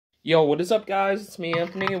Yo, what is up, guys? It's me,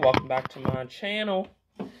 Anthony. Welcome back to my channel.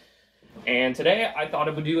 And today I thought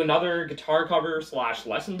I would do another guitar cover /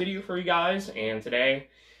 lesson video for you guys. And today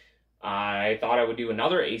I thought I would do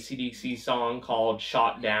another AC/DC song called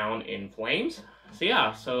Shot Down in Flames.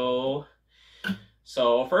 So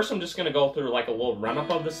first I'm just gonna go through like a little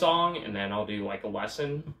run-up of the song, and then I'll do like a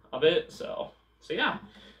lesson of it. So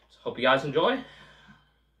hope you guys enjoy.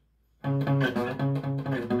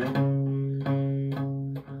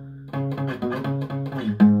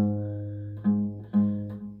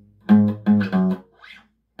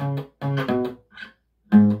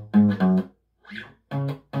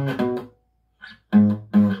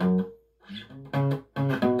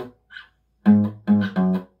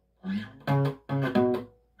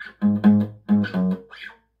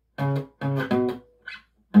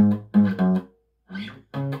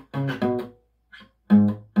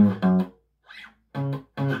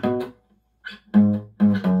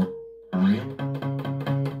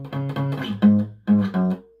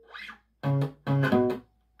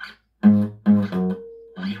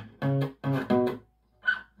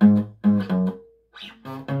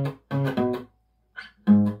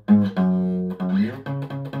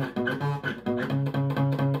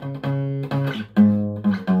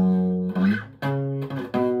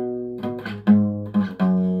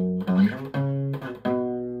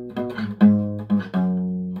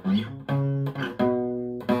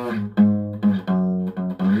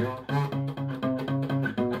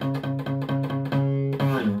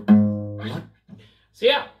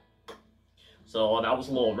 So that was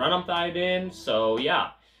a little run-up that I did. So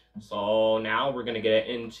now we're gonna get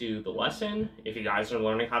into the lesson. If you guys are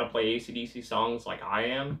learning how to play AC/DC songs like I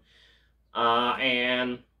am,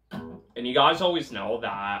 and you guys always know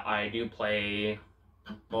that I do play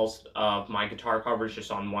most of my guitar covers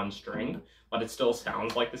just on one string, but it still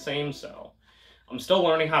sounds like the same. So I'm still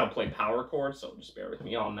learning how to play power chords, so just bear with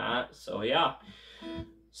me on that.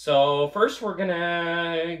 So first we're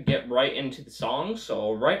gonna get right into the song.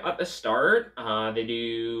 So right at the start, they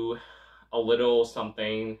do a little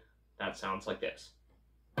something that sounds like this.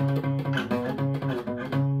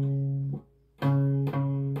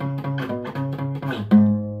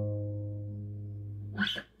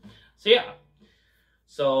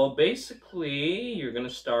 So basically you're gonna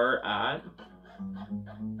start at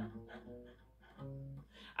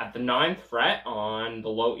the 9th fret on the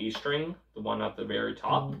low E string, the one at the very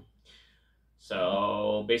top.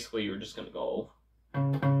 So basically you're just gonna go,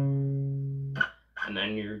 and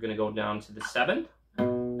then you're gonna go down to the 7th,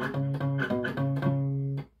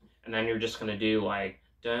 and then you're just gonna do like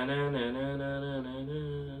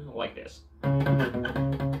like this.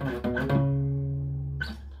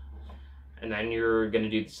 And then you're gonna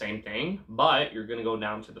do the same thing, but you're gonna go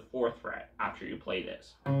down to the 4th fret after you play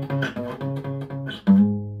this.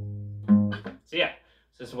 So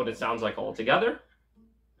this is what it sounds like all together.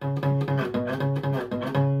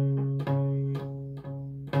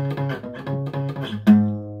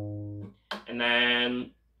 And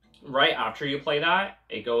then right after you play that,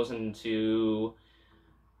 it goes into,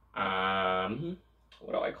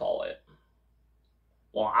 what do I call it?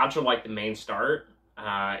 Well, after like the main start,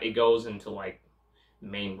 it goes into like the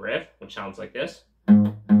main riff, which sounds like this.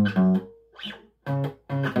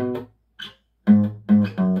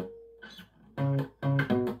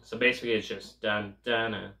 So basically it's just dun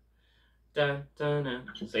dun dun dun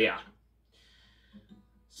dun.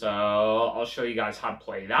 So I'll show you guys how to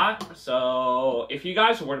play that. So if you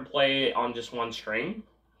guys were to play it on just one string,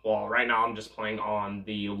 well, right now I'm just playing on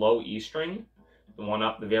the low E string, the one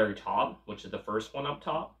up the very top, which is the first one up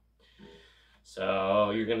top.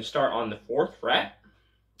 So you're gonna start on the 4th fret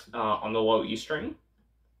on the low E string,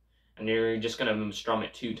 and you're just gonna strum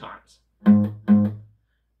it 2 times. And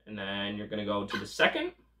then you're gonna go to the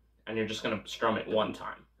 2nd, and you're just gonna strum it 1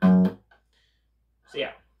 time.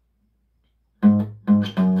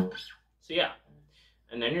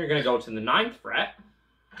 And then you're gonna go to the 9th fret.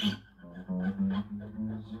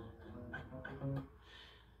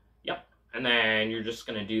 And then you're just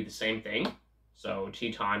gonna do the same thing. So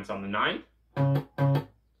 2 times on the 9th,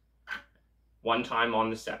 1 time on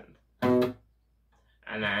the 7th.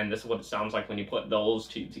 And then this is what it sounds like when you put those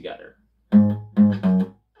 2 together.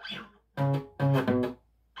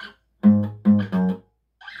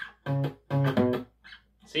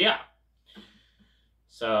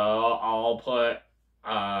 So I'll put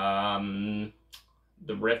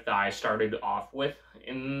the riff that I started off with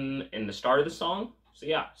in the start of the song.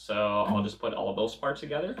 So I'll just put all of those parts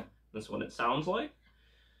together. This is what it sounds like.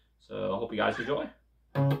 So I hope you guys enjoy.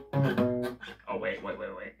 Oh, wait.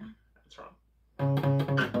 That's wrong.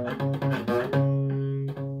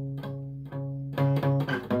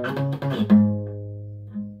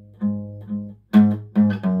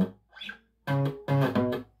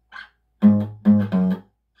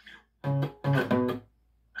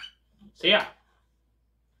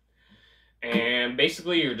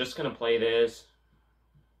 basically, you're just gonna play this.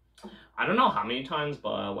 I don't know how many times,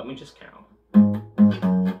 but let me just count.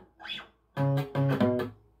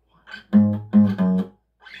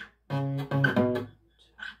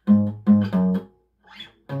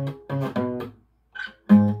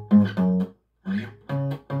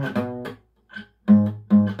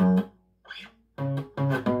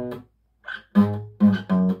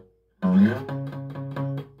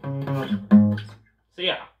 So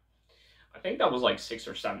yeah, I think that was like 6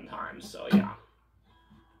 or 7 times, so yeah.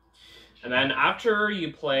 And then after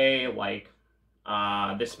you play like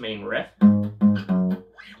this main riff,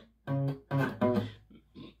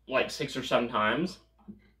 like 6 or 7 times,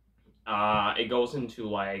 it goes into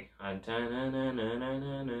like, and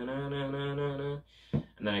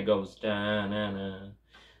then it goes,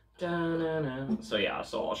 so yeah,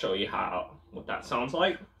 so I'll show you what that sounds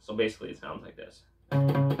like. So basically it sounds like this.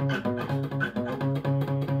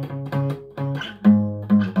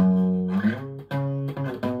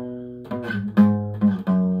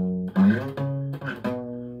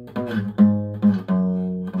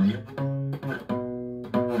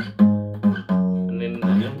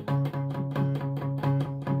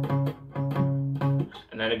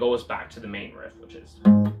 And then it goes back to the main riff, which is.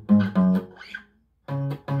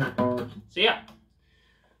 So yeah.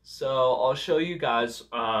 So I'll show you guys.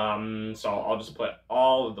 So I'll just put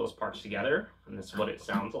all of those parts together, and this is what it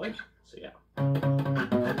sounds like. So yeah.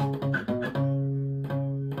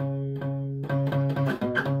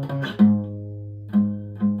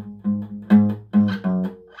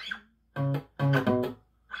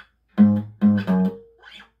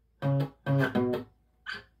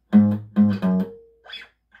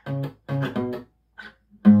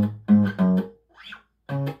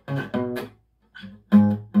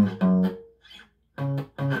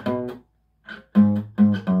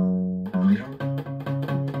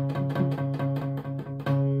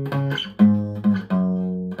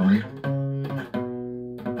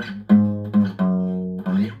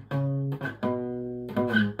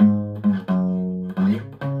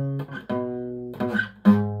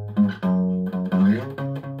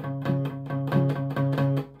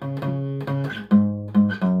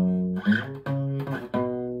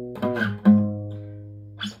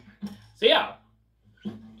 So yeah.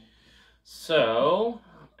 So,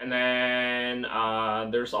 and then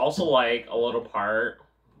there's also like a little part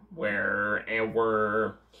where,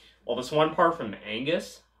 well, this one part from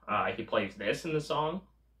Angus, he plays this in the song.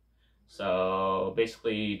 So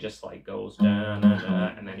basically, he just like goes down,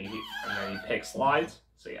 and then he pick slides.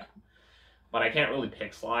 So yeah, but I can't really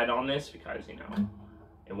pick slide on this because, you know,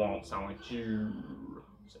 it won't sound like you.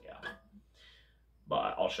 So yeah,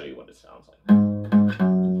 but I'll show you what it sounds like.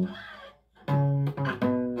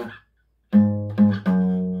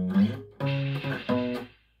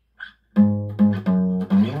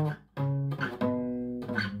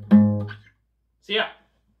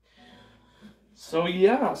 So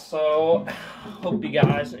yeah, so hope you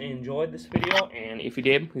guys enjoyed this video, and if you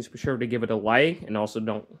did, please be sure to give it a like, and also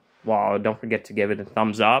don't forget to give it a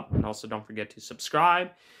thumbs up, and also don't forget to subscribe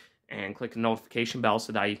and click the notification bell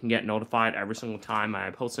so that you can get notified every single time I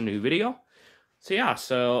post a new video. So yeah,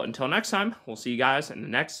 so until next time, we'll see you guys in the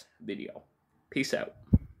next video. Peace out.